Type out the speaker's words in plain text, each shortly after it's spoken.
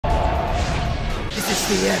this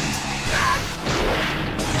the end?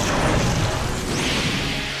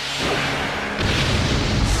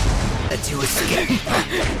 Let you escape.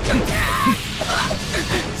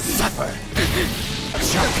 Suffer.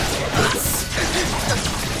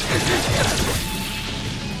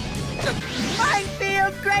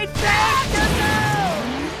 Minefield, great things to do!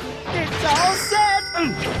 It's all set!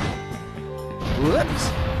 Whoops.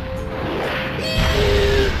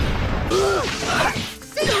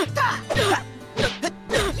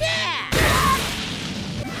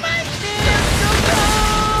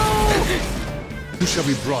 You shall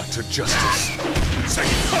be brought to justice.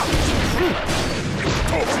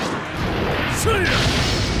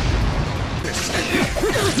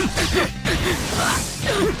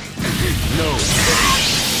 No.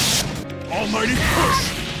 Almighty push!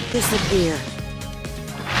 Disappear.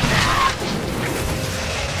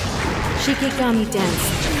 Shikigami dance.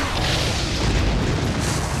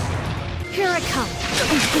 Here I come.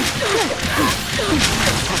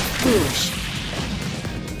 Foolish.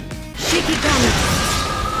 Shikigami.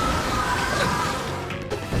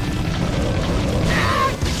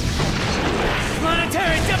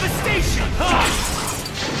 Planetary devastation!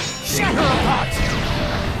 Shatter apart!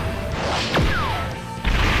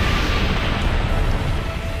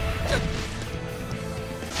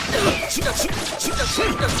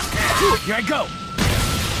 Here I go!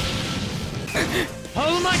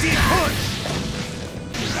 Almighty push!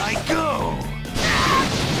 Here I go!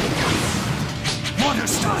 Water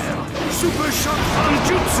style! Super shock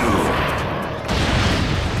jutsu!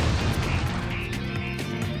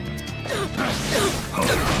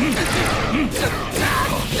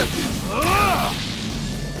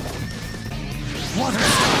 Water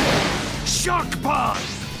style! Shock bomb!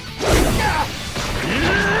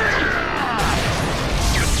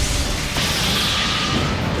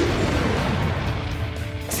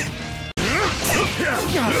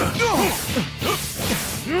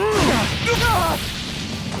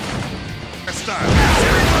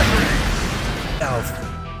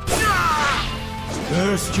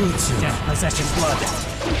 First jutsu. Death possession blood.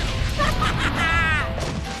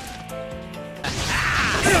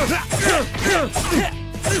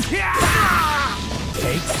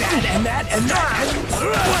 Take that and that and that and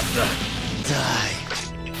what the? Die.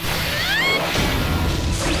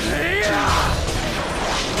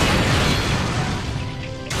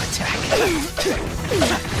 Attack.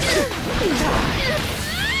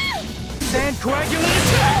 Sand coagulant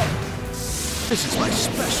attack. This is my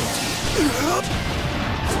specialty.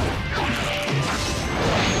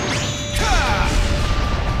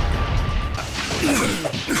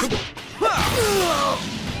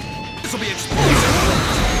 This'll be explosive.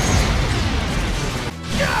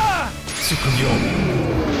 Tsukuyo.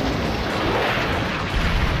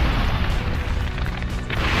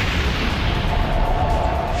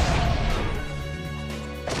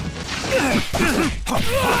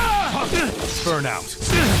 Burn out.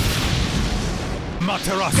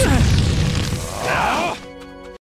 Materasu. Now.